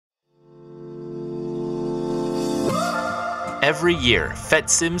Every year,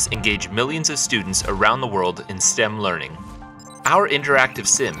 PhET Sims engage millions of students around the world in STEM learning. Our interactive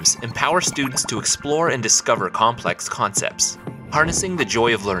Sims empower students to explore and discover complex concepts, harnessing the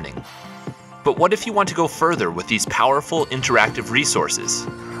joy of learning. But what if you want to go further with these powerful interactive resources?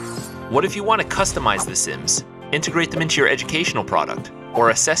 What if you want to customize the Sims, integrate them into your educational product,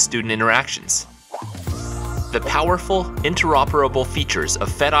 or assess student interactions? The powerful, interoperable features of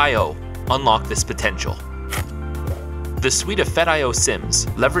PhET-iO unlock this potential. The suite of PhET-iO Sims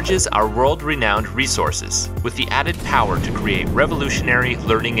leverages our world-renowned resources with the added power to create revolutionary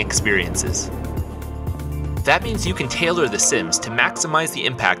learning experiences. That means you can tailor the Sims to maximize the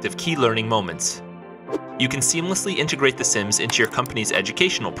impact of key learning moments. You can seamlessly integrate the Sims into your company's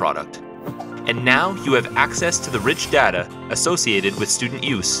educational product. And now you have access to the rich data associated with student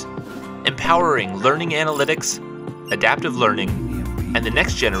use, empowering learning analytics, adaptive learning, and the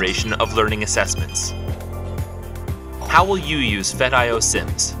next generation of learning assessments. How will you use PhET-iO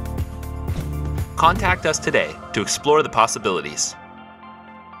Sims? Contact us today to explore the possibilities.